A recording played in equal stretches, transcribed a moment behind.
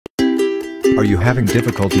Are you having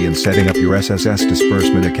difficulty in setting up your Sss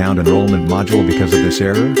Disbursement Account Enrollment module because of this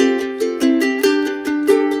error?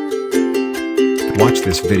 Watch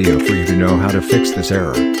this video for you to know how to fix this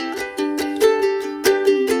error.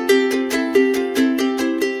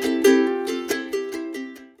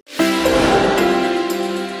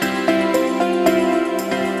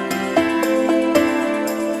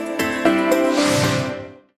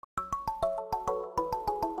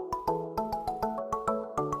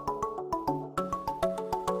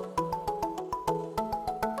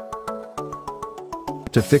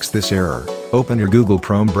 To fix this error, open your Google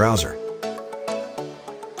Chrome browser.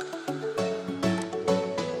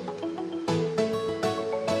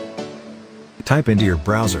 Type into your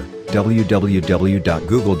browser,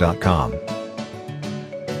 www.google.com.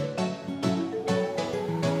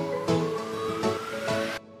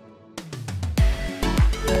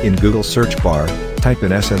 In Google search bar, type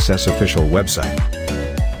in SSS official website.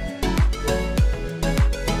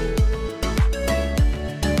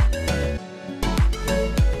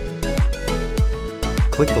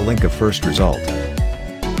 Click the link of first result.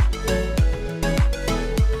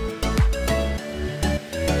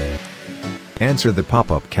 Answer the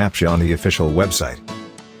pop-up CAPTCHA on the official website.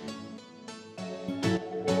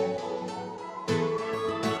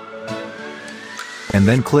 And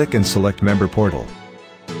then click and select Member Portal.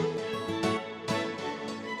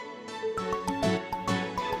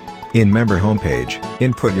 In Member homepage,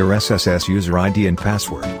 input your SSS user ID and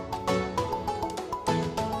password.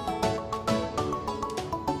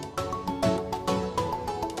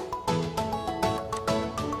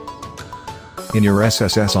 In your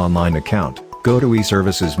SSS online account, go to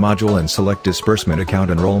eServices module and select Disbursement Account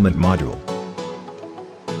Enrollment module.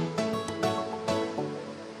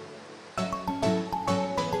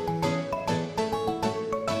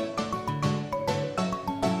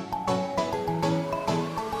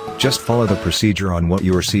 Just follow the procedure on what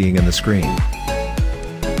you are seeing in the screen.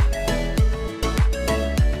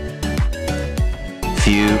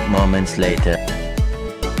 Few moments later.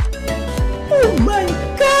 Oh my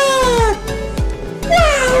God!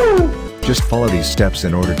 Wow! Just follow these steps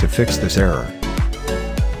in order to fix this error.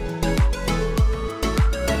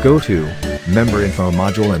 Go to Member Info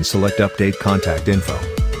module and select Update Contact Info.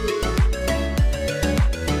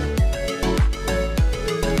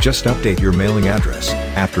 Just update your mailing address.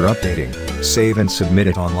 After updating, save and submit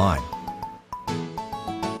it online.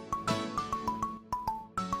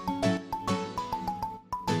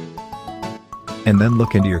 And then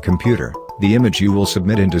look into your computer, the image you will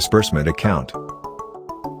submit in Disbursement Account.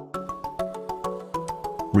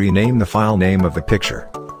 Rename the file name of the picture.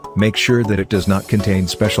 Make sure that it does not contain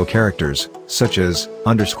special characters, such as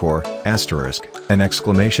underscore, asterisk, and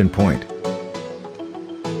exclamation point.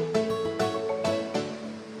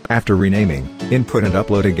 After renaming, input and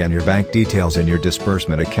upload again your bank details in your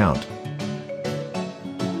disbursement account.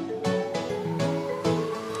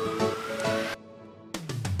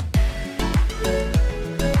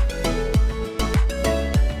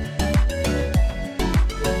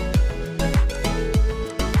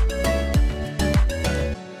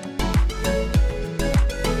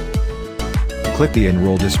 Click the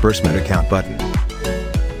Enroll Disbursement Account button.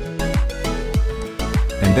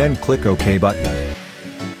 And then click OK button.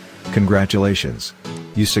 Congratulations!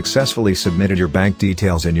 You successfully submitted your bank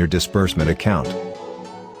details in your disbursement account.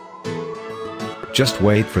 Just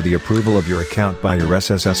wait for the approval of your account by your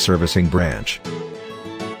SSS servicing branch.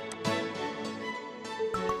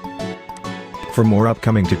 For more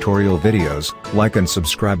upcoming tutorial videos, like and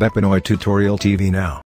subscribe Tutorial TV now.